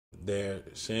they're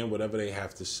saying whatever they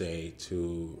have to say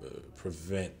to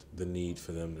prevent the need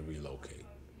for them to relocate.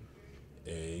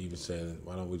 And even saying,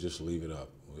 why don't we just leave it up?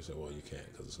 We said, well, you can't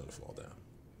because it's going to fall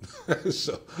down.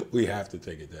 So we have to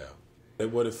take it down.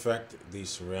 It would affect the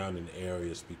surrounding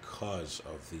areas because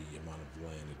of the amount of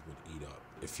land it would eat up.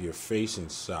 If you're facing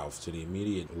south, to the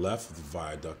immediate left of the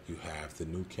viaduct, you have the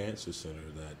new cancer center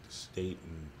that the state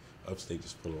and upstate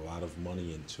just put a lot of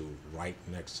money into right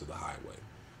next to the highway.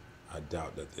 I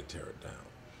doubt that they tear it down.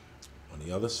 On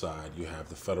the other side, you have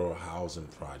the federal housing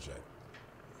project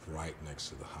right next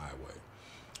to the highway.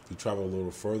 If you travel a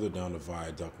little further down the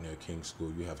viaduct near King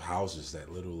School, you have houses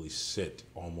that literally sit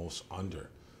almost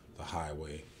under the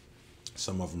highway,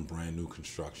 some of them brand new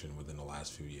construction within the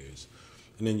last few years.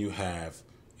 And then you have,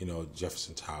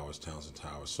 Jefferson Towers, Townsend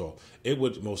Towers. So it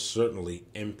would most certainly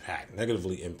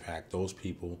negatively impact those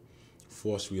people,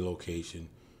 forced relocation,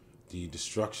 the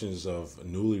destructions of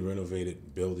newly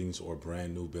renovated buildings or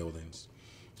brand new buildings,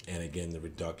 and again, the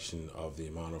reduction of the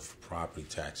amount of property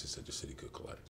taxes that the city could collect.